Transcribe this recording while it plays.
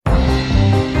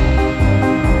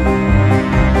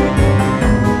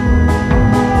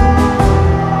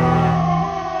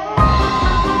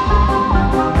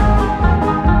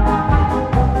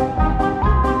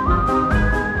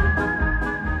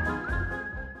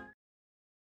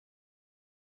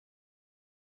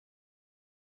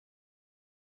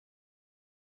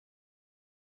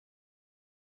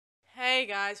Hey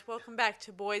guys, welcome back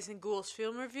to Boys and Ghouls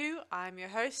Film Review. I'm your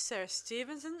host, Sarah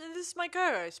Stevenson, and this is my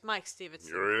co-host, Mike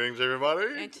Stevenson. Greetings, everybody.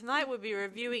 And tonight we'll be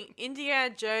reviewing Indiana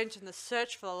Jones and the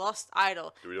Search for the Lost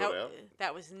Idol. Do we know it now?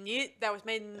 That was new. That was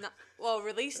made,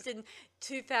 released in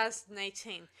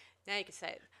 2018. Now you can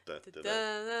say it. Okay.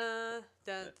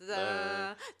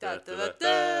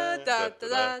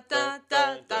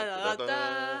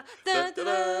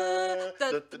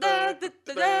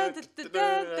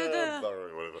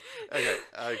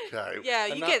 Yeah,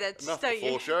 you get it. Enough Don't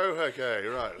before you? show. Okay,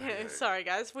 right. Yeah, sorry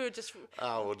guys, we were just.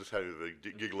 We'll just have a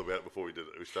giggle about it before we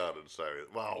started. So,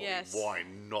 well, Yes. why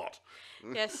not?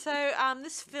 Yeah, so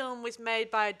this film was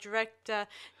made by a director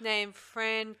named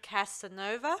Fran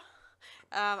Casanova.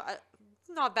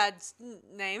 Not a bad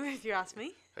name, if you ask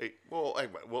me. Hey, well,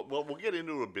 anyway, we'll get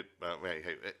into it a bit.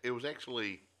 It was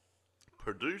actually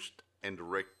produced and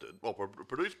directed,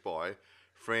 produced by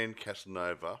Fran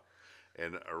Casanova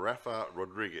and Rafa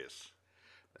Rodriguez.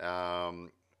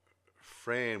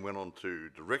 Fran went on to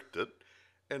direct it,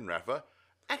 and Rafa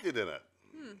acted in it.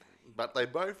 But they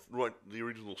both wrote the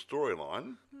original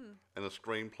storyline, and the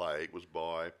screenplay was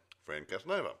by Fran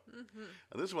Casanova.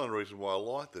 And this is one of the reasons why I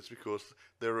like this, because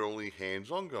they're really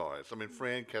hands-on guys. I mean,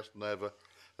 Fran Casanova,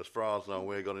 as far as I'm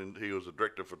aware, he was a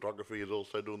director of photography. He's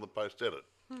also doing the post-edit.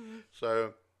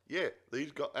 So, yeah,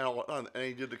 these guys, and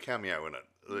he did a cameo in it,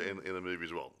 in the movie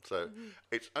as well. So,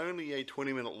 it's only a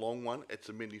 20-minute long one. It's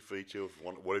a mini-feature,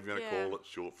 whatever you want to call it,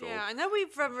 short film. Yeah, I know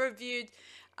we've reviewed.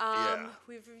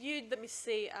 We've reviewed. Let me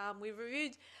see. We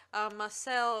reviewed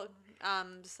Marcel,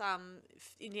 some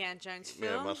Indiana Jones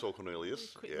film. Yeah, Marcel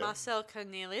Cornelius. Yeah. Marcel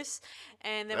Cornelius,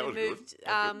 and then That we was moved.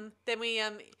 good. Then we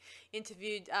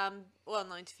interviewed. Well,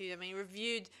 not interviewed. I mean,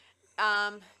 reviewed.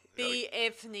 B.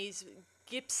 Anthony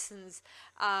Gibson's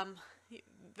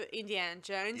Indiana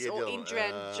Jones, Yeah, or Dylan,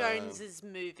 Indiana Jones's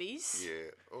movies.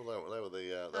 Yeah, they were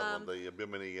the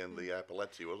Bimini and the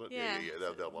Appalachia, wasn't it?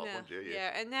 Yeah, that one.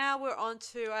 Yeah. And now we're on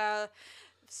to our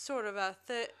sort of a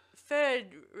third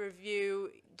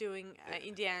review doing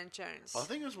Indiana Jones. I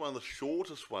think it's one of the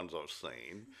shortest ones I've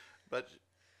seen, but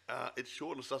its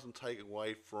shortness doesn't take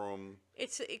away from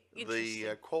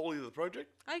the quality of the project.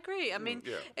 I agree. I mean,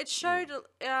 yeah. it showed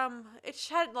it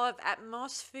had a lot of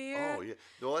atmosphere. Oh yeah,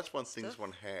 well that's one thing this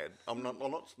one had. I'm not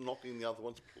knocking the other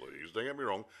ones, please. Don't get me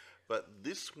wrong, but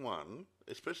this one,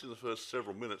 especially in the first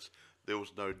several minutes, there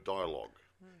was no dialogue.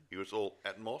 It was all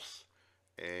atmos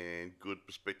and good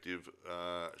perspective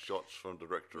shots from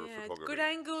director of photography. Good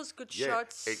angles, good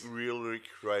shots. It really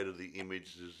created the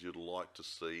images you'd like to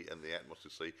see and the atmosphere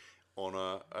to see on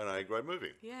an A-grade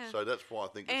movie. Yeah. So that's why I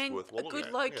think it's worth looking at. And a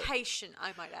good location,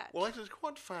 I might add. Well, actually, it's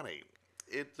quite funny.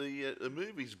 The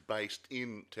movie's based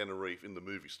in Tenerife in the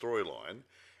movie storyline,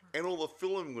 and all the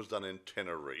filming was done in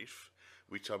Tenerife,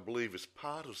 which I believe is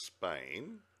part of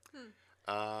Spain.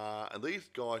 And these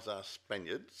guys are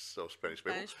Spaniards, or Spanish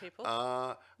people.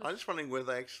 I'm just wondering whether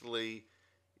they actually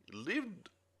lived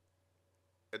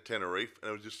at Tenerife and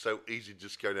it was just so easy to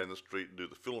just go down the street and do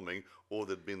the filming, or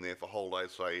they'd been there for a whole day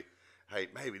and say, hey,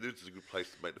 maybe this is a good place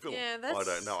to make the film. Yeah, I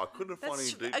don't know. I couldn't find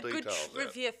any details. That's a good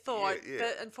trivia thought,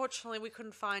 but unfortunately we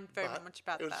couldn't find very much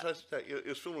about that. It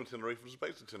was filmed in Tenerife, it was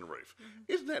based in Tenerife.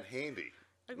 Isn't that handy?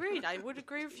 Agreed. I would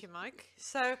agree with you, Mike.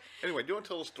 So anyway, do you want to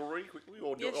tell the story quickly,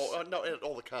 or yes.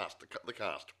 all the cast? The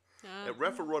cast.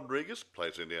 Rafa Rodriguez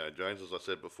plays Indiana Jones, as I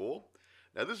said before.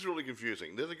 Now this is really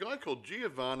confusing. There's a guy called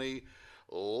Giovanni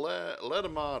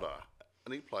Ladamada,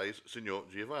 and he plays Signor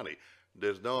Giovanni.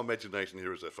 There's no imagination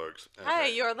here, is there, folks? Okay.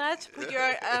 Hey, you're allowed to put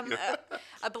your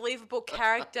a believable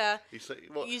character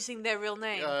using their real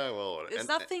name. There's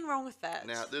nothing wrong with that.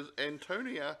 Now, there's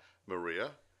Antonia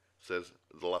Maria, says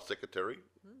the La Secretary.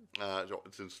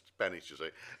 It's in Spanish, you see.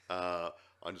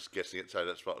 I'm just guessing it, so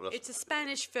that's what. It's a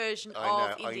Spanish version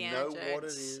of Indiana Jones. I know what it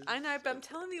is. I know, but I'm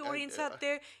telling the audience out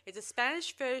there, it's a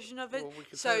Spanish version of it. Well, we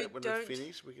can so say that when don't. We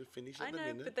can finish it. I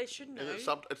know, but they should know. It's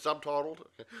subtitled.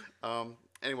 Okay.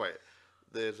 Anyway,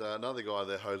 there's another guy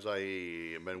there,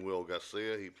 Jose Manuel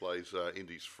Garcia. He plays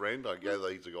Indy's friend. I gather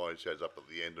he's the guy who shows up at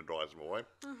the end and drives him away.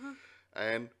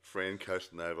 And Fran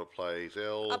Casanova plays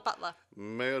a butler.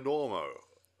 Mayordomo.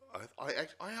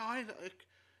 It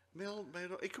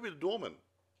could be the doorman.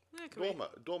 Yeah, it could be.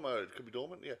 Dormo, it could be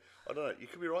Dorman, yeah. I don't know, you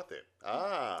could be right there.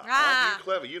 Aren't you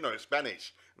clever? You know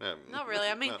Spanish. No. Not really.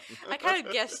 I mean, I kind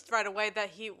of guessed right away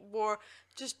that he wore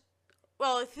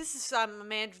if this is a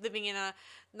man living in a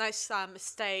nice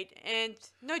estate, and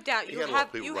no doubt you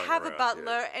have a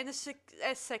butler and a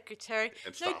secretary.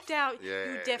 And no stuff. doubt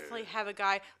you definitely have a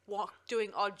guy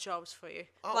doing odd jobs for you.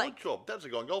 Odd job. That's a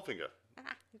guy in Goldfinger.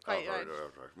 Quite right.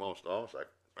 My mistake.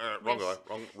 Wrong guy.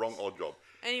 Wrong odd job.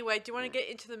 Anyway, do you want to get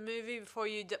into the movie before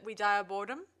we die of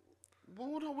boredom?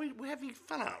 Well, no, we're having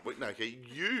fun, aren't we? No, okay,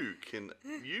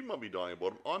 you might be dying of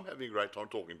boredom. I'm having a great time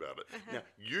talking about it. Now,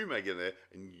 you may get in there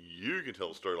and you can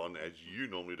tell the storyline as you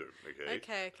normally do, okay?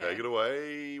 Okay. Take it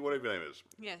away, whatever your name is.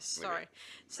 Yes, sorry. Okay.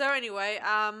 So anyway,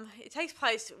 it takes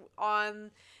place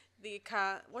on the,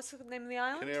 what's the name of the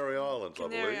island? Canary Islands, I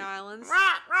believe. Canary Islands.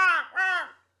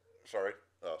 Sorry.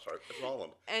 Oh, sorry. It's an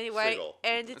island. Anyway,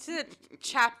 and it's in a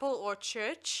chapel or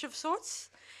church of sorts.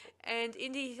 And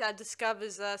Indy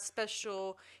discovers a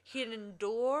special hidden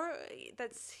door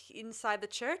that's inside the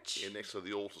church. Yeah, next to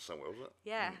the altar somewhere, wasn't it?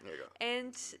 Yeah. There you go.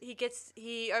 And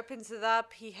he opens it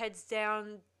up. He heads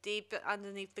down deep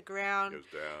underneath the ground.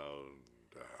 Goes down.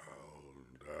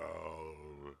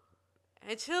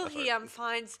 Until he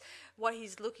finds what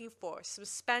he's looking for, some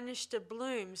Spanish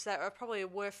doubloons that are probably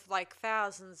worth like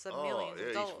thousands of millions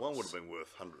of dollars. Each one would have been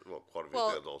worth quite a few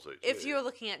 $1,000 each. If you're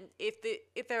looking at if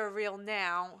they were real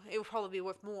now, it would probably be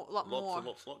worth more, lot more.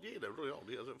 Lots. Yeah, they're really old.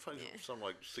 Yeah, some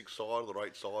like 6-sided or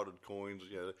 8-sided coins.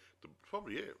 Yeah,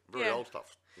 probably very old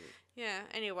stuff. Yeah.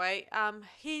 Anyway,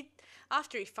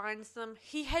 after he finds them,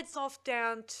 he heads off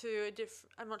down to a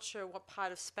I'm not sure what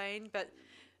part of Spain, but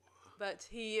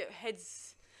he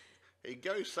heads. He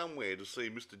goes somewhere to see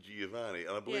Mr. Giovanni,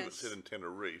 and I believe it's set in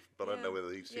Tenerife, but I don't know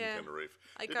whether he's in Tenerife.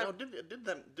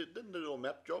 Didn't they do a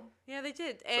map job? Yeah, they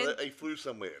did. So he flew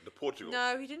somewhere to Portugal.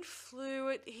 No, he didn't flew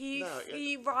it. He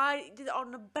did it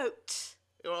on a boat.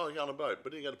 Oh, on a boat,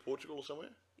 but didn't he go to Portugal or somewhere?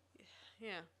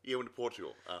 Yeah. Yeah, went to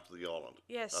Portugal after the island.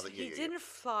 Yes, he didn't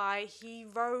fly. He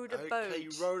rode a boat. Okay, he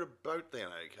rode a boat then.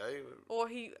 Okay. Or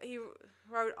he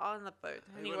rode on the boat.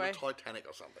 Anyway. He went to Titanic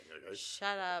or something. Okay.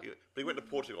 Shut up. But he went to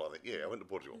Portugal, I think. Yeah, I went to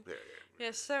Portugal. Yeah.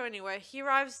 Yeah. So anyway, he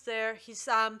arrives there. His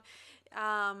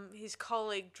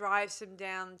colleague drives him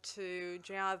down to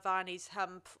Giovanni's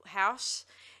house,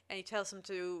 and he tells him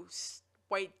to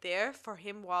wait there for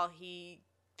him while he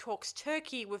talks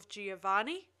turkey with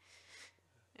Giovanni.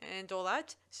 And all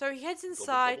that. So he heads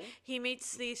inside. He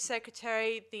meets the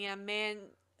secretary, the man,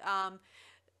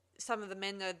 some of the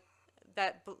men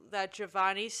that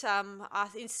Giovanni's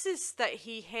insists that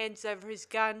he hands over his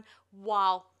gun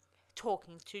while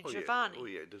talking to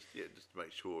Giovanni. Just to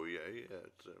make sure.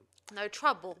 It's, no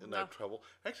trouble. No trouble.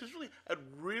 Actually, it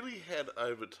really had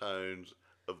overtones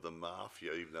of the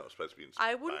mafia, even though it was supposed to be in Spain.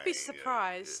 I wouldn't be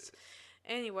surprised.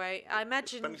 Anyway, I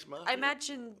imagine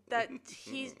that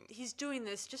he's doing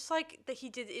this just like that he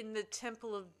did in the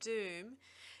Temple of Doom,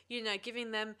 giving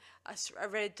them a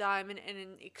red diamond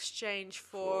in exchange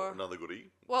for another goodie.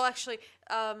 Well, actually,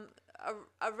 a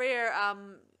rare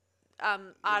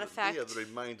artifact. Yeah, the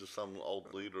remains of some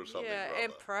old leader or something. Yeah,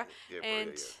 emperor,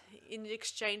 in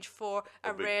exchange for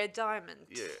a rare diamond.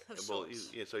 Yeah, so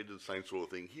he did the same sort of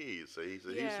thing here. So he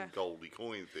said, here's some goldy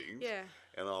coin things. Yeah.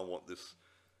 And I want this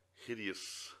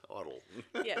hideous idol.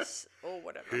 Yes, or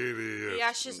whatever. Hideous. The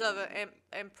ashes of an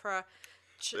Emperor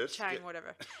Chang,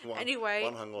 whatever. Anyway,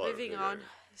 moving on.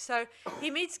 So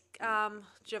he meets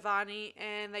Giovanni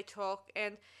and they talk,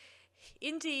 and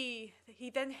he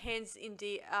then hands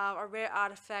Indy a rare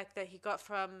artifact that he got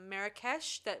from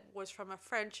Marrakesh that was from a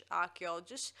French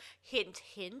archaeologist. Hint,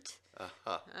 hint.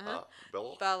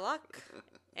 Belloc.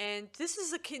 And this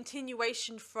is a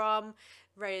continuation from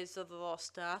Raiders of the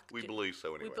Lost Ark. We believe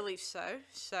so, anyway. We believe so.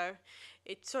 So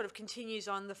it sort of continues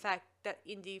on the fact that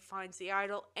Indy finds the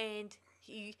idol and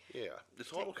he... Yeah,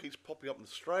 this idol keeps popping up in the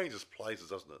strangest places,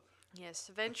 doesn't it? Yes,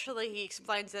 eventually he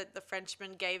explains that the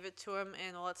Frenchman gave it to him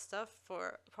and all that stuff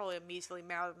for probably a measly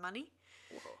amount of money.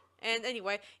 Whoa. And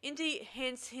anyway, Indy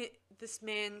hands this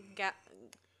man...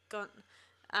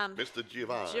 Mr.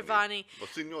 Giovanni.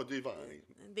 Signor Giovanni.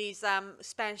 These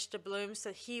Spanish doubloons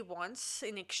that he wants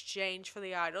in exchange for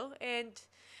the idol. And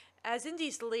as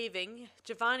Indy's leaving,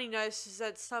 Giovanni notices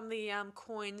that some of the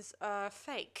coins are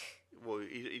fake. Well,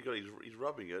 he's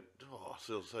rubbing it. Oh, it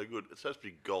feels so good. It's supposed to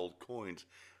be gold coins.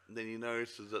 And then he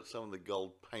notices that some of the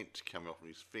gold paint's coming off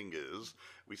his fingers,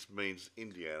 which means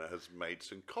Indiana has made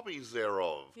some copies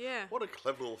thereof. Yeah. What a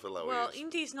clever little fellow he is. Well,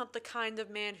 Indy's not the kind of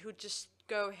man who just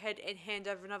go ahead and hand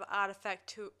over another artifact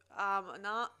to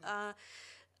a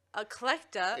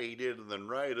collector. He did in the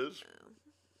Raiders.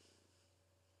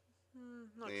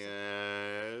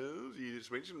 You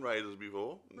just mentioned Raiders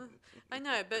before. I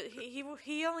know, but he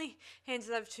only hands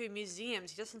it over to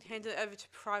museums. He doesn't hand it over to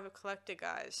private collector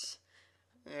guys.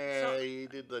 Yeah, he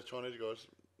did the Chinese guys.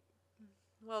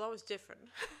 Well, that was different.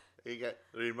 You get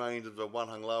the remains of the Wan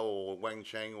Hung Lo or Wang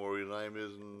Chang or his name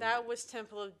is. And that was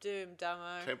Temple of Doom,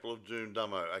 Dummo. Temple of Doom,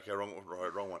 Dummo. Okay,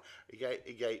 wrong one. He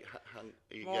gave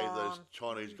those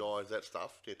Chinese guys that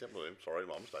stuff. Yeah, Temple of Doom. Sorry,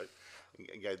 my mistake.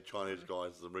 He gave the Chinese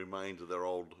guys the remains of their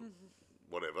old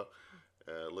whatever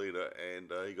leader,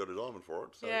 and he got a diamond for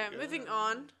it. So, yeah, moving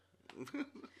on.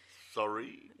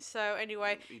 Sorry. So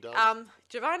anyway,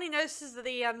 Giovanni notices that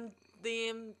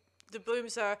the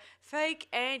blooms are fake,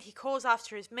 and he calls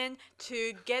after his men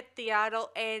to get the idol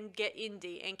and get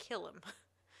Indy and kill him.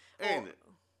 And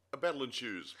a battle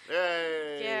ensues.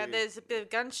 Yay! Yeah, there's a bit of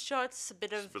gunshots, a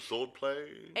bit of sword play,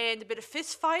 and a bit of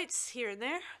fist fights here and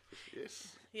there.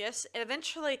 Yes, and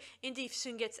eventually Indy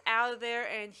soon gets out of there,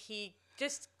 and he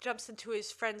just jumps into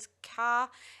his friend's car,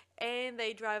 and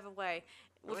they drive away.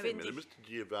 Wait a minute, Mr.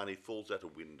 Giovanni falls out a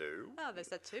window. Oh, there's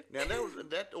that too. Now,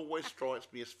 that always strikes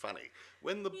me as funny.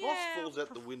 When the boss falls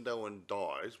out the window and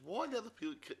dies, why do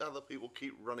other people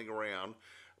keep running around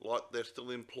like they're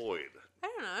still employed? I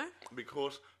don't know.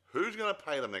 Because who's going to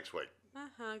pay them next week?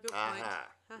 Good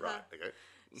point. Right, okay.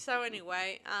 So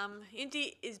anyway,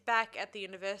 Indy is back at the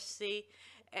university,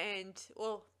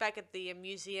 back at the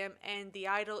museum, and the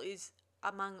idol is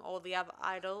among all the other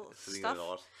idol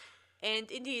stuff.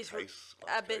 And Indy is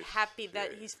a bit happy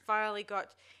that he's finally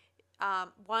got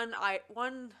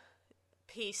one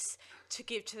piece to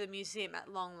give to the museum at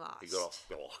long last. He got off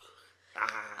the block.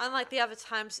 Unlike the other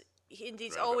times,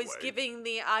 Indy's always giving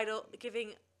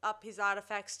up his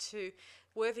artifacts to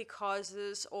worthy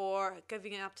causes or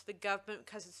giving it up to the government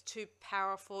because it's too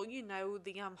powerful. You know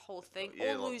the whole thing.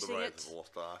 Yeah, or like losing the it. the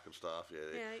Lost Ark and stuff.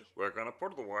 Yeah. We're gonna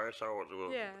put it away so it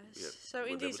will. Yeah. So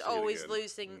Indy's always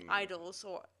losing idols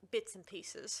or bits and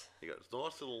pieces. He got this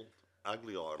nice little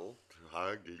ugly idol.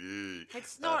 Ugly.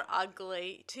 It's not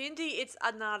ugly. To Indy, it's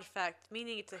an artifact,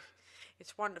 meaning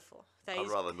it's wonderful. I'd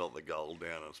rather melt the gold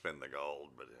down and spend the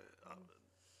gold,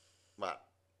 but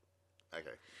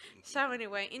okay. So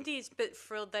anyway, Indy is a bit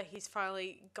thrilled that he's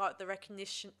finally got the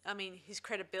recognition. I mean, his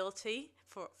credibility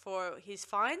for his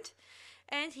find,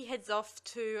 and he heads off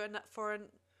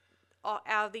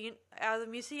out of the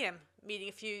museum, meeting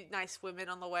a few nice women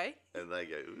on the way. And they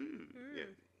go, ooh, yeah.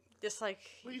 Just like.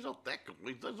 Well, he's not that good.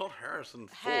 He's not Harrison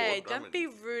Ford. Hey, don't be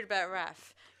rude about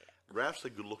Raph. Raph's a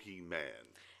good-looking man.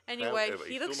 Anyway, however,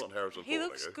 he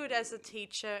looks good as a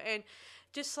teacher, and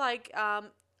just like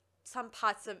some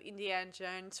parts of Indiana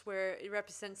Jones where it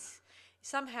represents,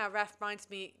 somehow Raph makes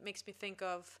me think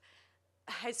of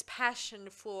his passion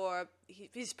for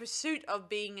his pursuit of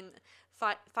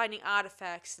finding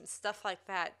artifacts and stuff like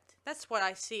that. That's what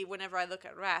I see whenever I look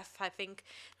at Raph. I think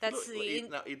that's he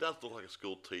does look like a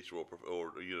school teacher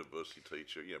or a university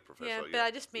teacher, professor. Yeah, but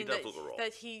I just mean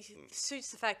that he suits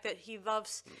the fact that he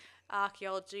loves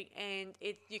archaeology and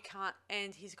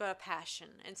he's got a passion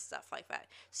and stuff like that.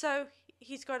 So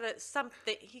he's got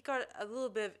a little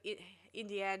bit of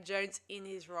Indiana Jones in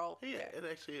his role. Yeah, and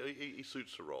actually he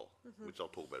suits the role, which I'll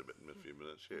talk about a bit in a few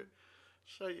minutes. Yeah,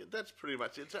 so that's pretty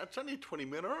much it. It's only 20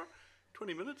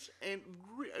 minutes, and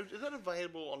is that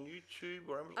available on YouTube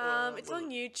or Amazon? It's on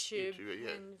YouTube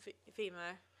and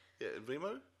Vimeo. Yeah,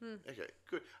 Vimeo. Okay,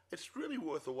 good. It's really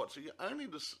worth a watch. Only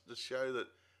to show that.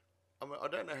 I mean, I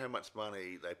don't know how much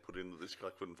money they put into this.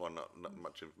 I couldn't find not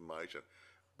much information,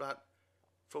 but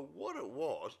for what it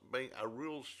was, being a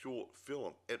real short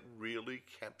film, it really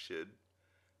captured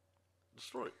the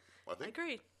story. I think.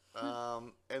 Agreed.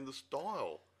 And the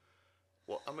style.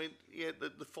 Well, I mean, yeah,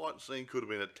 the fight scene could have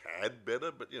been a tad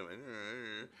better, but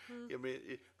I mean,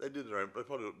 they did they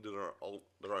probably did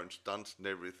their own stunts and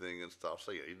everything and stuff.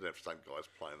 So yeah, you didn't have stunt guys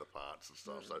playing the parts and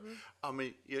stuff. So I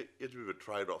mean, yeah, it's a bit of a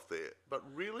trade-off there. But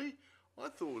really, I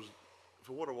thought it was,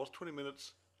 for what it was, 20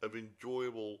 minutes of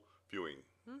enjoyable viewing.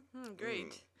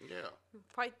 Agreed. Yeah.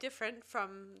 Quite different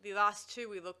from the last two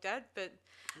we looked at, but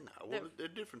no, well, they're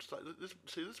different.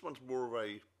 This one's more of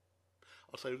a.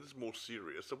 I'll say this is more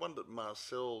serious. The one that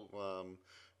Marcel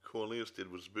Cornelius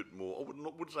did was a bit more, I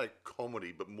wouldn't say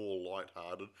comedy, but more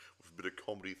light-hearted, with a bit of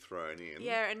comedy thrown in.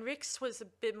 Yeah, and Rick's was a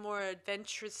bit more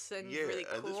adventurous and really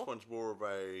cool. Yeah, and this one's more of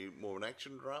an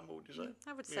action drama, would you say?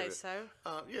 I would say so.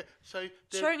 Yeah, so...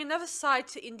 Showing another side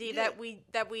to Indy that we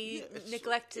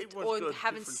neglected or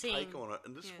haven't seen. Take on it,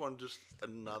 and this one just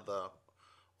another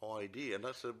idea. And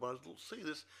I said, well, see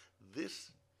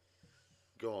this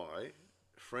guy...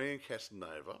 Fran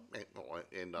Casanova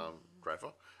and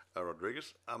Graffer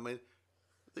Rodriguez. I mean,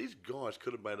 these guys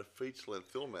could have made a feature-length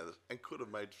film out of this and could have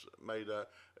made a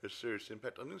serious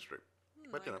impact on the industry.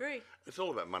 But, I agree. It's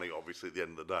all about money, obviously, at the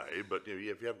end of the day. But if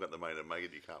you haven't got the money to make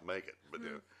it, you can't make it. But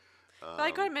but I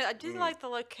got to admit, I did like the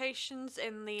locations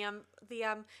and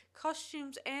the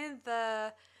costumes and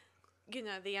the you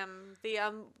know,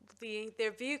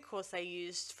 their vehicles they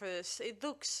used for this. It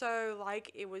looks so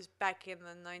like it was back in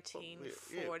the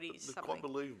 1940s. They're quite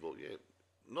believable. Yeah,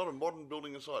 not a modern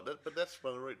building inside that, but that's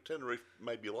Tenerife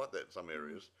may be like that in some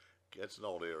areas. It's an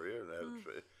old area and has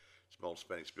some old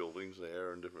Spanish buildings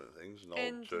there and different things and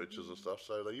old churches and stuff.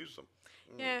 So they use them.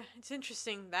 Yeah, it's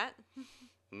interesting that.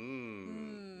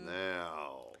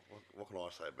 Now, what can I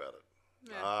say about it?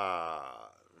 Yeah.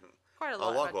 Quite a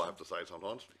lot. I like what I have to say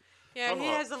sometimes. Yeah, sometimes,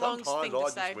 he has a long thing to say.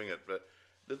 Sometimes I just wing it, but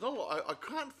there's not. I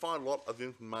can't find a lot of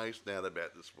information out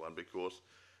about this one because,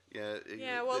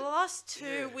 yeah. Well, the last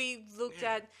two we looked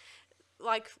at,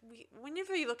 like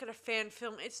whenever you look at a fan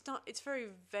film, it's very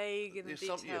vague in the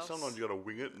details. Sometimes you got to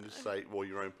wing it and just say, well,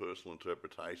 your own personal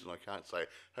interpretation. I can't say,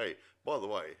 hey, by the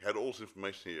way, had all this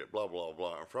information here, blah blah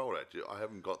blah, and throw it at you. I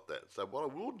haven't got that. So what I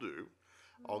will do,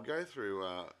 I'll go through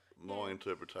my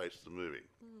interpretation of the movie.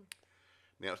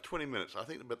 Now, it's 20 minutes. I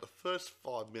think about the first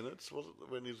 5 minutes, was it,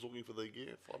 when he's looking for the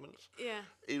gear? 5 minutes? Yeah.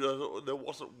 There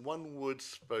wasn't one word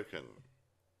spoken.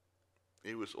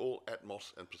 It was all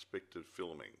atmos and perspective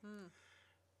filming.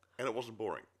 And it wasn't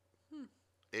boring.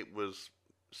 It was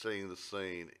seeing the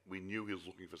scene. We knew he was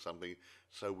looking for something,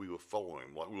 so we were following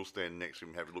him. Like, we will stand next to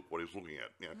him and have a look what he was looking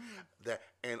at. You know,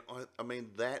 and I mean,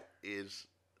 that is,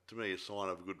 to me, a sign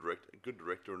of a good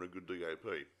director and a good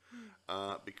DOP.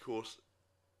 Because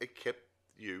it kept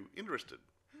you interested,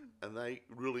 and they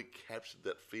really captured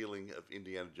that feeling of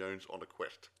Indiana Jones on a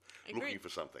quest, looking for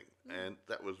something, and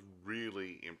that was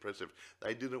really impressive.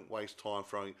 They didn't waste time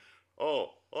throwing,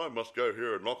 oh, I must go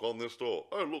here and knock on this door.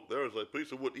 Oh, look, there is a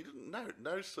piece of wood. He didn't know,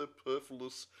 no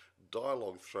superfluous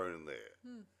dialogue thrown in there.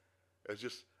 It's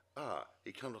just,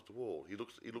 he comes up the wall. He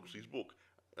looks at his book.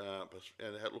 And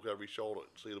look over his shoulder and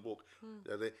see the book.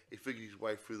 He figures his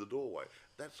way through the doorway.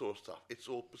 That sort of stuff. It's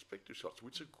all perspective shots,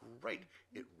 which are great.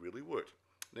 It really worked.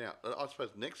 Now, I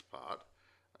suppose the next part,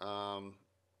 I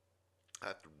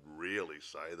have to really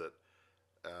say that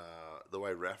the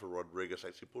way Rafa Rodriguez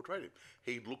actually portrayed him,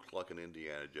 he looked like an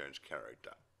Indiana Jones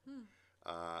character.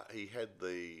 He had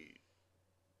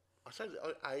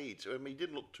age. I mean, he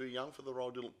didn't look too young for the role.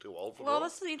 Didn't look too old for the role. Well,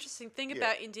 that's the interesting thing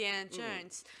about Indiana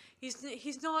Jones.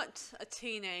 He's not a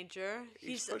teenager.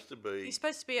 He's supposed to be. He's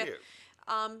supposed to be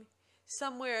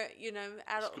somewhere,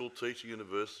 adult. School teacher,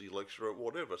 university lecturer,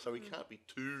 whatever. So he can't be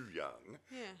too young.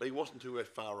 Yeah. But he wasn't too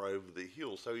far over the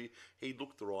hill. So he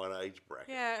looked the right age bracket.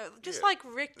 Yeah, just like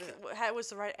Rick was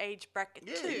the right age bracket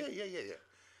too. Yeah.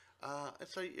 And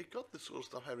so you got this sort of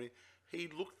stuff happening. He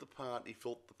looked the part. He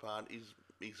felt the part.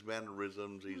 His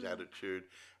mannerisms, his attitude,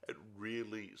 it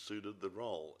really suited the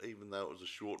role, even though it was a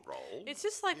short role. It's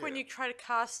just like when you try to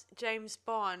cast James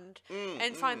Bond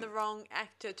and find the wrong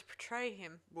actor to portray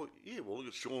him. Well, look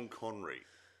at Sean Connery.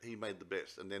 He made the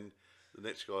best. And then the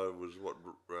next guy was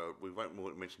we won't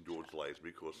mention George Lazenby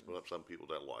because some people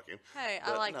don't like him. Hey,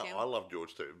 I like him. I love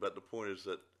George too. But the point is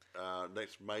that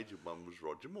next major one was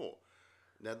Roger Moore.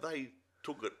 Now, they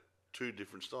took it two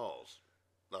different styles.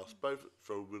 They both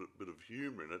for a bit of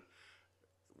humour in it,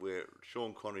 where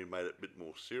Sean Connery made it a bit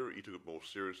more serious. He took it more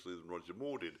seriously than Roger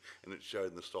Moore did, and it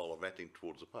showed in the style of acting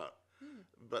towards the part.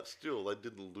 But still, they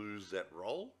didn't lose that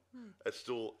role. It's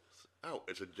still,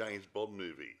 it's a James Bond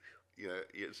movie.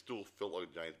 It still felt like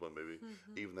a James Bond movie,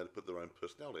 even though they put their own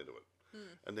personality into it.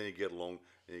 And then you get along,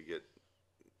 and you get,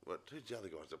 who's the other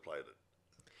guys that played it?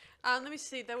 Let me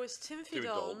see. There was Timothy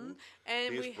Dalton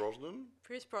and Pierce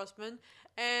Brosnan,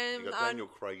 and you got Daniel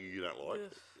Craig. You don't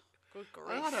like. Good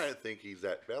grief! I don't think he's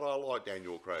that bad. I like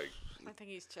Daniel Craig. I think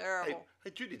he's terrible.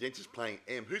 Hey, Judi Dench is playing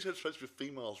M. Who's supposed to be a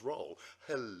female's role?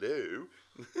 Hello.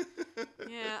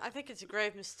 Yeah, I think it's a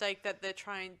grave mistake that they're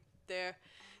trying. I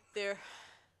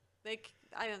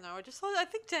don't know. I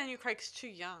think Daniel Craig's too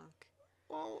young.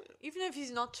 Well, even if he's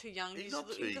not too young, he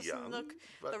doesn't look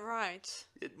the right.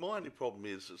 My only problem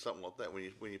is something like that when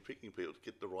you're picking people to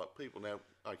get the right people. Now,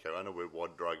 okay, I know we're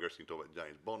digressing talking about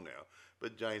James Bond now,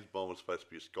 but James Bond was supposed to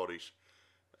be a Scottish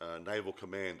naval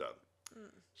commander,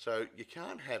 so you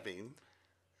can't have him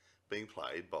being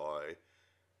played by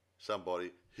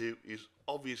somebody who is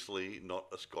obviously not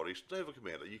a Scottish naval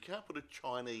commander. You can't put a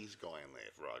Chinese guy in there,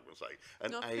 for argument's sake.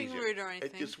 An Asian. Rude or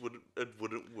anything. It just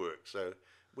wouldn't work. So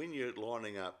when you're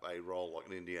lining up a role like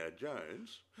an Indiana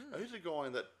Jones, who's the guy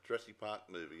in that Jurassic Park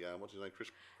movie? What's his name? Chris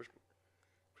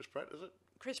Pratt, is it?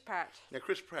 Chris Pratt. Now,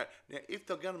 Chris Pratt. Now, if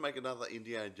they're going to make another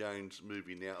Indiana Jones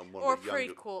movie now, and or a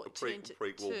prequel,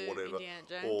 whatever, Indiana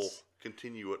Jones, or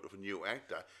continue it with a new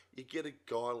actor, you get a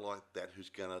guy like that who's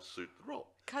going to suit the role.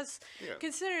 Because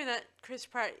considering that Chris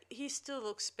Pratt, he still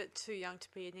looks a bit too young to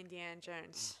be an Indiana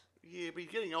Jones. Yeah, but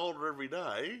he's getting older every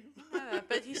day.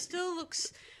 But he still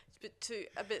looks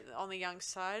a bit on the young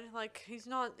side. Like he's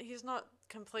not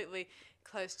completely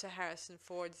close to Harrison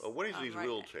Ford's. Well, when he's in his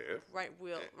wheelchair,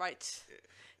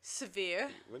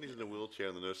 severe. When he's in a wheelchair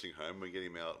in the nursing home, we get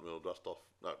him out and we'll dust off.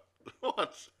 No,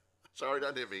 what? Sorry,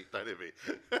 don't hit me.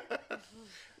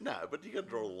 No, but you got to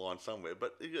draw the line somewhere.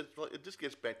 But it just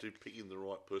gets back to picking the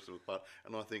right person with the part.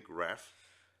 And I think Rafa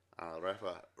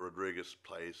Rodriguez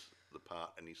plays the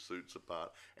part and he suits the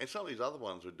part. And some of these other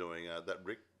ones are doing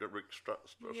Rick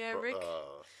Stropoulos. Yeah.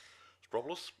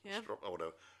 Or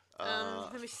whatever.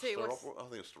 Let me see. I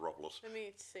think it's Staropoulos. Let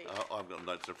me see. I've got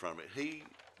notes in front of me. He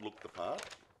looked the part.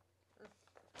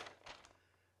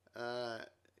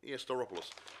 Yeah,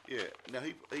 Staropoulos. Yeah. Now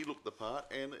he looked the part,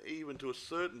 and even to a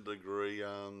certain degree,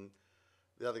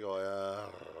 the other guy,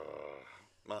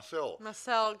 Marcel.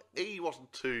 He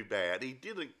wasn't too bad. He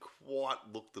didn't quite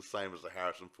look the same as the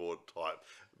Harrison Ford type,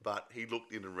 but he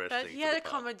looked interesting. But he had a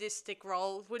comedistic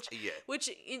role, which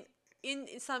in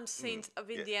some scenes of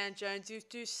Indiana Jones, you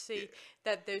do see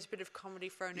that there's a bit of comedy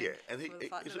thrown in. Yeah, and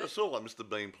it's all like Mr.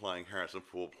 Bean playing Harrison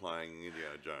Ford playing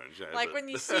Indiana Jones. You know, like when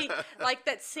you see, like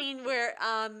that scene where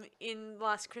in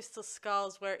Last Crystal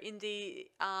Skulls, where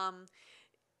Indy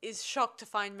is shocked to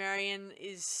find Marion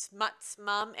is Mutt's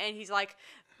mum, and he's like,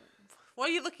 "What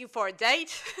are you looking for, a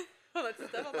date?" Well, I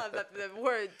love that the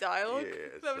word dialogue.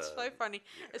 Yeah, that was so funny,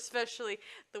 especially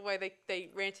the way they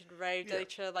ranted and raved at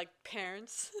each other like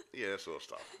parents. Yeah, that sort of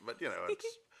stuff. But you know,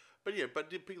 but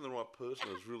picking the right person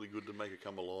is really good to make it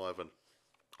come alive. And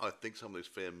I think some of these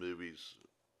fan movies,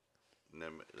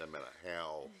 no matter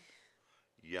how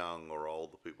young or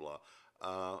old the people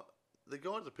are, the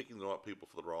guys are picking the right people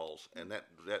for the roles, and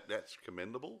that's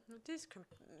commendable. It is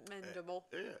commendable.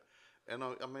 Yeah. And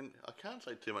I mean, I can't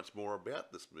say too much more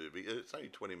about this movie. It's only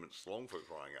 20 minutes long, for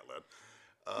crying out loud.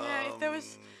 If there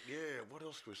was... Yeah, what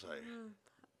else can we say?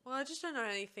 Well, I just don't know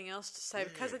anything else to say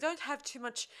because I don't have too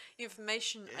much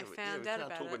information I found out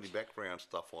about it. We can't talk any background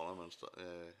stuff on them and stuff.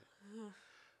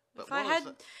 But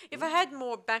if I had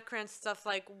more background stuff,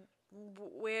 like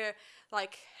where,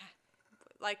 like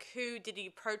who did he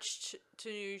approach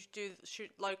to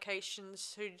shoot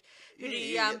locations? Who did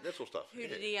he that sort of stuff.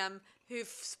 Did he who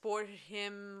supported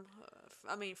him?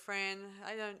 I mean, Fran.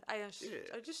 I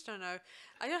just don't know.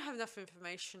 I don't have enough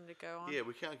information to go on. Yeah,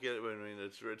 we can't get it. I mean,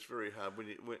 it's very hard when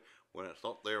it's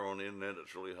not there on the internet.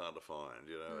 It's really hard to find.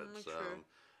 You know, it's true.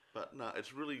 But no,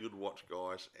 it's really good to watch,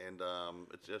 guys. And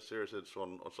it's as Sarah said, it's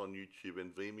on YouTube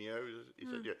and Vimeo. He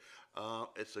said, yeah,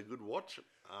 it's a good watch.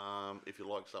 If you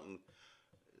like something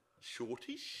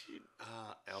shortish,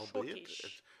 albeit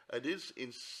it is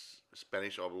in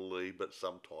Spanish, I believe, but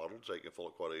subtitled, so you can follow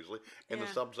it quite easily. And the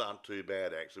subs aren't too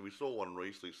bad, actually. We saw one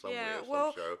recently somewhere else on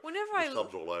the show. The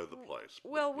subs all over the place.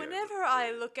 Well, whenever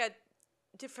I look at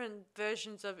different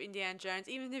versions of Indiana Jones,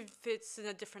 even if it's in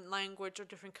a different language or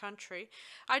different country,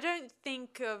 I don't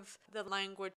think of the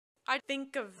language. I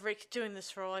think of Rick doing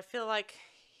this role. I feel like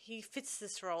he fits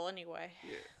this role anyway.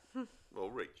 Yeah. Well,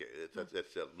 Rick, that's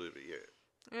that movie,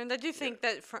 yeah. And I do think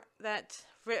that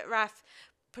Raph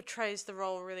portrays the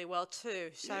role really well too.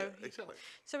 So exactly.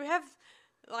 So we have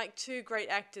like two great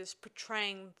actors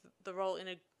portraying the role in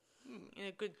a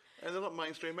good. And they're not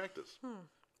mainstream actors.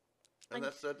 And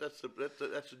that's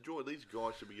the joy. These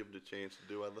guys should be given a chance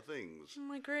to do other things.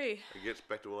 I agree. It gets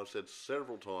back to what I've said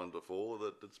several times before,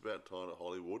 that it's about time that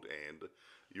Hollywood and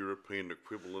European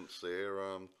equivalents there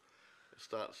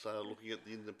start looking at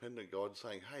the independent guys and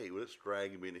saying, hey, let's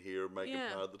drag him in here and make him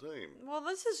part of the team. Well,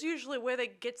 this is usually where they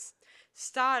get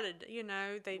started. You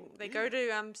know, they go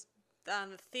to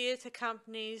the theatre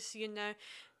companies, you know,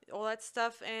 all that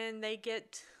stuff, and they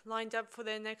get lined up for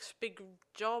their next big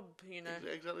job, you know.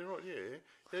 Exactly right,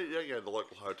 yeah. You don't go to the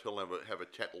local hotel and have a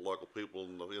chat to local people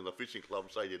in the fishing club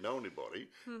and say, do you know anybody?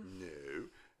 No.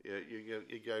 Yeah,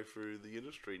 you go through the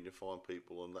industry and you find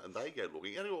people and they go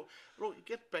looking. And you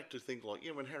get back to things like,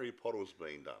 when Harry Potter was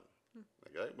being done,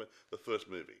 okay, the first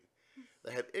movie,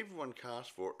 they had everyone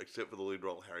cast for it except for the lead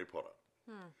role, Harry Potter.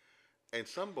 And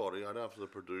somebody, I don't know if it was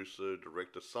the producer,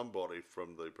 director, somebody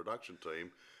from the production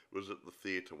team was at the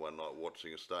theatre one night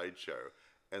watching a stage show,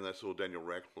 and they saw Daniel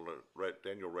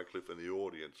Radcliffe in the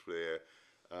audience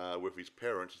there with his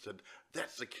parents and said,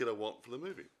 that's the kid I want for the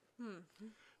movie.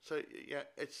 So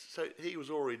so he was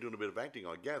already doing a bit of acting,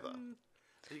 I gather.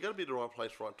 So you got to be at the right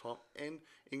place, right time, and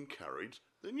encourage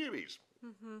the newbies.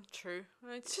 True.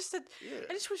 It's just that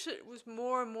I just wish it was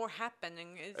more and more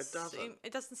happening.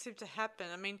 It doesn't seem to happen.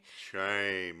 I mean,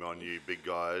 shame on you, big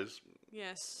guys.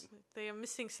 Yes, they are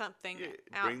missing something.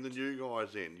 Bring the new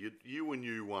guys in. You were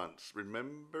new once,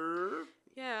 remember?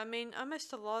 Yeah, I mean,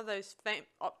 almost a lot of those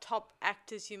top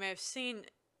actors you may have seen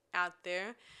out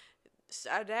there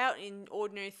started out in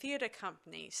ordinary theatre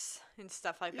companies and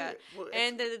stuff like that. Well,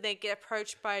 and then they get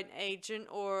approached by an agent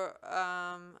or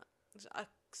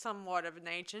somewhat of an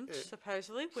agent,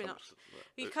 supposedly. We're not,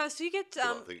 because you get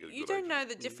you don't know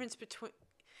the difference between.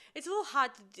 It's a little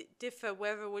hard to differ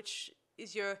whether which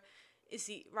is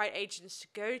the right agents to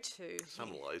go to.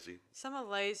 Some are lazy. Some are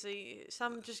lazy.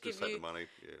 Some just give you the money.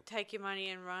 Yeah. Take your money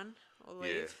and run or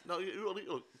leave. Yeah.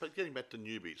 No, but getting back to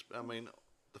newbies, I mean,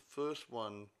 the first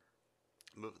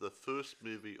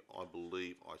movie I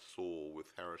believe I saw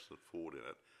with Harrison Ford in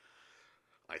it,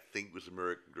 I think was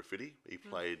American Graffiti. He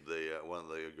played one of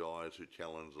the guys who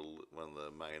challenged one of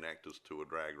the main actors to a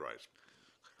drag race.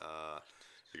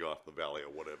 The guy from the Valley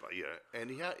or whatever, yeah. And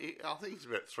I think it's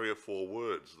about 3 or 4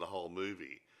 words the whole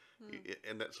movie,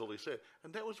 and that's all he said.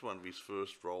 And that was one of his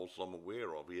first roles I'm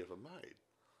aware of he ever made.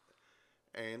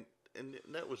 And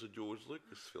that was a George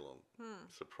Lucas film,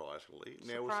 surprisingly.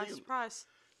 Surprise.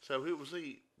 So who was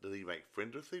he? Did he make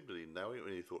friends with him? Did he know him?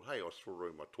 And he thought, hey, I saw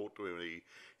him, I talked to him, and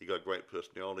he got a great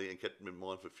personality and kept him in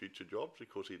mind for future jobs,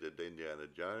 because he did Indiana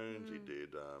Jones, he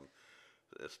did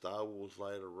Star Wars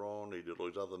later on, he did all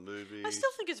these other movies. I still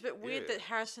think it's a bit weird that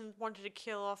Harrison wanted to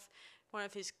kill off one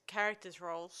of his character's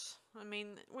roles. I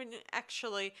mean, when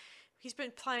actually he's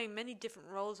been playing many different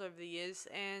roles over the years,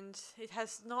 and it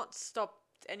has not stopped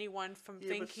anyone from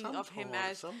thinking of him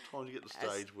as. Sometimes you get the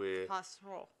stage where past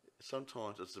role.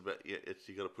 Sometimes it's about you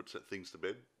got to put things to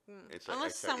bed. And say,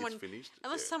 unless okay, it's finished.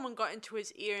 Unless someone got into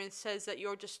his ear and says that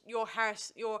you're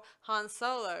Han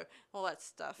Solo, all that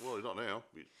stuff. Well, he's not now.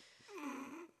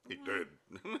 He did.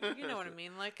 You know what I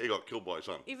mean, like he got killed by his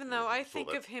son. Even though I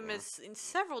think of him as in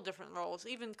several different roles,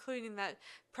 even including that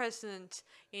president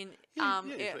in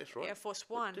Air Force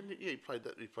One. He played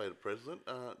that. He played a president.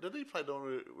 Did he play the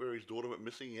one where his daughter went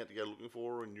missing? He had to go looking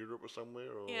for her in Europe or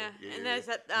somewhere. Or, and there's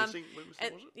that. Missing, was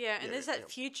it? There's that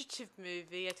Fugitive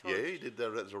movie. He did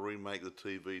that. That's a remake of the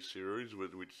TV series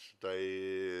with which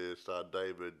they starred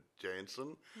David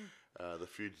Jansen. The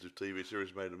Fugitive TV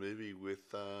series made a movie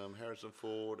with Harrison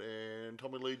Ford and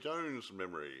Tommy Lee Jones from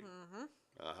memory.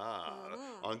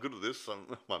 I'm good at this.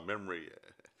 My memory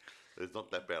is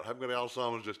not that bad. I haven't got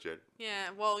Alzheimer's just yet.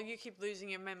 Yeah, well, you keep losing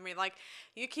your memory. Like,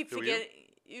 you keep forgetting.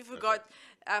 You forgot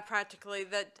practically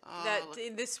that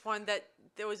in this one that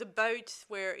there was a boat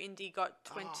where Indy got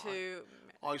went to.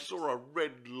 I saw a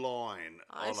red line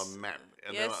on a map,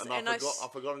 and I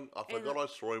forgot I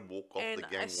saw him walk off the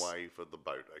gangway for the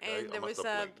boat. Okay, and there was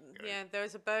there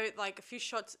was a boat, like a few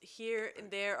shots here and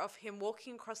there of him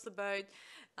walking across the boat.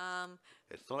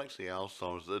 It's not actually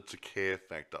Alzheimer's; it's a care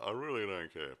factor. I really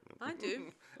don't care. I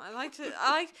do. I like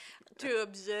to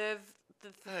observe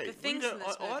the things in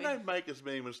this movie. I don't make as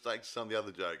many mistakes as some of the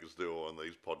other jokers do on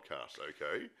these podcasts.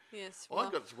 Okay. Yes.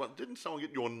 Well, didn't someone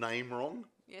get your name wrong?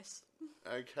 Yes.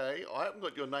 Okay, I haven't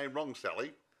got your name wrong,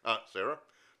 Sally. Sarah.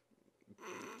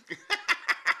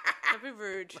 Don't be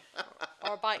rude,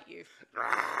 or I'll bite you.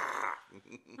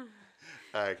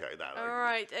 Okay, no. All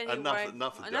right. Anyway,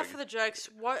 enough of the jokes.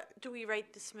 What do we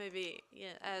rate this movie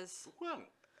as? Well,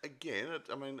 again,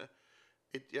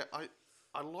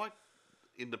 I like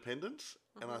independence,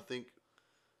 and I think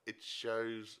it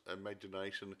shows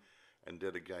imagination and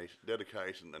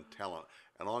dedication and talent.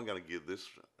 And I'm going to give this.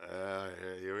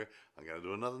 I'm going to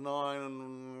do another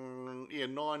 9.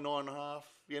 9.5.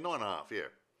 9.5.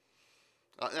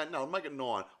 Yeah. No, make it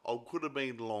 9. I could have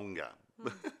been longer.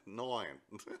 9.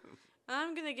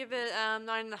 I'm going to give it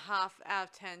 9.5 out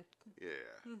of 10.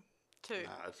 Yeah. 2.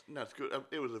 It's good.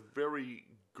 It was a very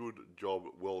good job.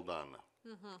 Well done.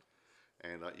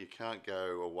 And you can't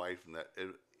go away from that.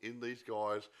 In these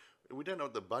guys, we don't know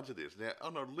what the budget is. Now,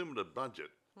 on a limited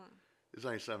budget, there's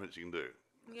only so much you can do.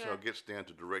 Yeah. So it gets down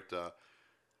to director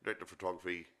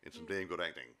photography, and some damn good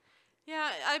acting. Yeah,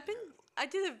 I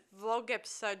did a vlog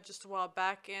episode just a while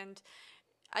back, and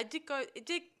it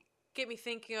did get me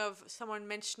thinking of someone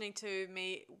mentioning to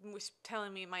me, was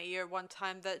telling me in my ear one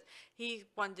time that he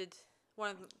wondered,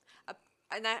 a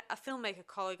filmmaker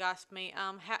colleague asked me,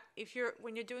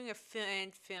 when you're doing a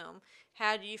fan film,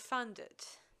 how do you fund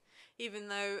it? Even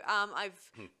though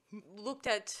I've looked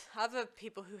at other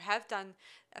people who have done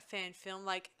a fan film,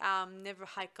 like Never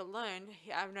Hike Alone,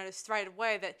 I've noticed right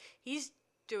away that he's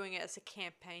doing it as a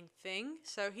campaign thing.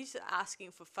 So he's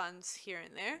asking for funds here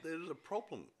and there. There's a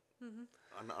problem.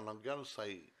 And I'm going to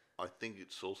say, I think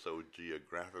it's also a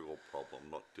geographical problem,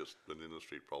 not just an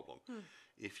industry problem.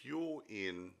 If you're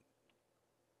in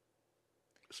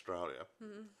Australia,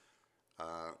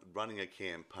 running a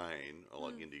campaign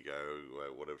like Indigo,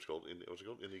 whatever it's called. What's it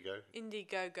called? Indigo?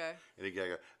 Indiegogo.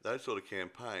 Indiegogo. Those sort of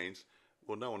campaigns,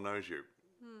 well, no one knows you.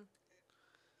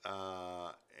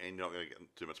 And you're not going to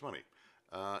get too much money.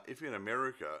 If you're in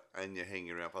America and you're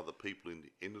hanging around with other people in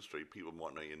the industry, people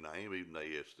might know your name, even though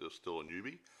you're still a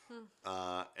newbie,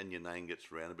 and your name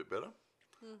gets around a bit better.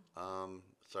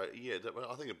 So, yeah,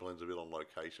 I think it blends a bit on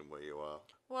location where you are.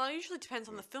 Well, it usually depends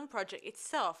on the film project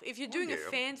itself. If you're doing a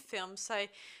fan film, say,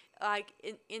 like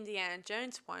Indiana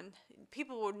Jones one,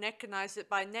 people will recognize it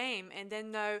by name and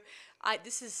then know,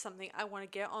 this is something I want to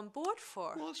get on board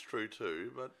for. Well, that's true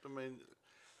too, but, I mean,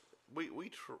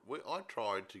 I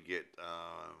tried to get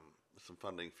some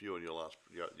funding for you on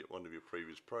one of your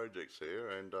previous projects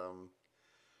here, and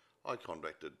I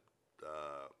contacted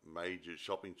major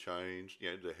shopping chains,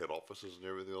 the head offices and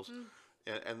everything else,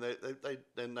 and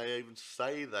they even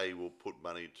say they will put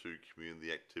money to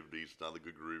community activities and other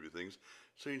good groovy things.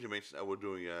 As soon as you mention, we're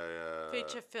doing a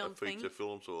feature film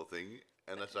sort of thing,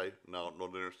 and they say, no, I'm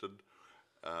not interested.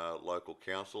 Local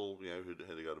council,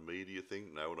 who got a media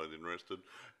thing, no, we're not interested.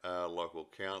 Local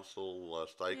council,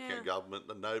 state government,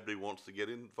 and nobody wants to get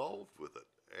involved with it.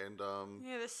 And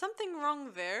there's something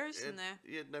wrong there, isn't there?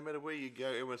 Yeah, no matter where you go,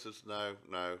 everyone says no.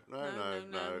 It's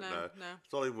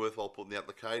not even worthwhile putting the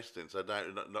application in, so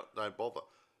don't bother.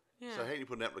 Yeah. So how do you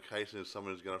put an application in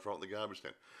someone who's going to throw it in the garbage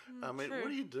then? I mean, what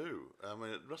do you do? I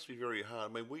mean, it must be very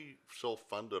hard. I mean, we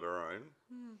self-funded our own.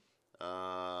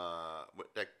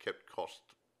 That kept cost.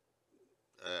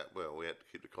 We had to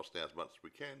keep the cost down as much as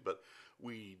we can, but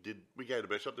we gave the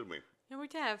best shot, didn't we? Yeah, we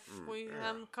have. We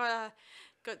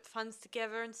got funds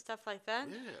together and stuff like that.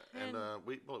 Yeah, and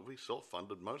we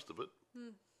self-funded most of it.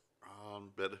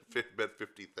 About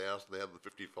 50,000 out of the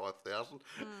 55,000.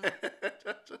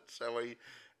 So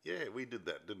we did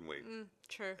that, didn't we?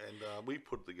 True. And we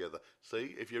put it together.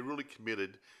 See, if you're really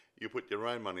committed, you put your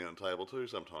own money on the table too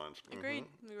sometimes. Agreed.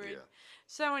 Yeah.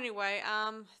 So anyway,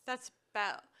 that's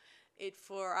about it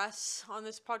for us on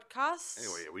this podcast.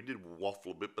 Anyway, we did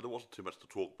waffle a bit, but there wasn't too much to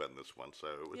talk about in this one. So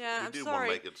we did want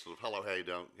to make it sort of, hello, how you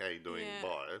doing,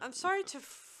 bye. I'm sorry to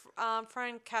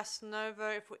Frank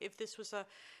Casanova if this was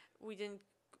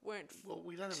weren't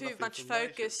too much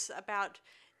focus about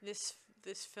this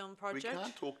film project. We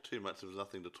can't talk too much if there's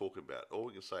nothing to talk about. All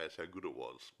we can say is how good it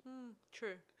was.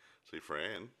 True. See,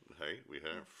 Fran, we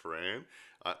have Fran.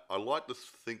 I like to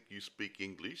think you speak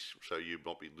English, so you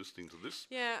might be listening to this.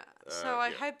 Yeah, so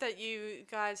I hope that you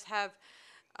guys have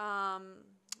a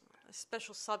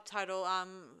special subtitle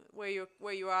where you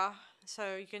are,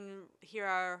 so you can hear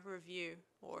our review.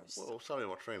 Somebody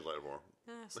might translate it for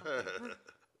them.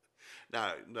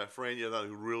 No, Fran, you've done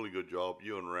a really good job.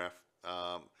 You and Raph,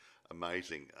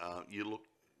 amazing. I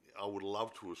would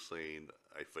love to have seen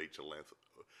a feature length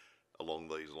along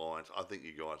these lines. I think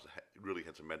you guys really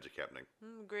had some magic happening.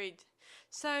 Agreed.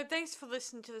 So thanks for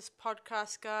listening to this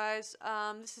podcast, guys.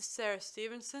 This is Sarah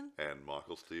Stevenson. And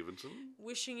Michael Stevenson.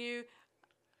 Wishing you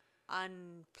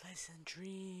unpleasant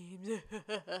dreams.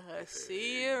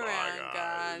 See you around,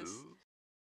 guys.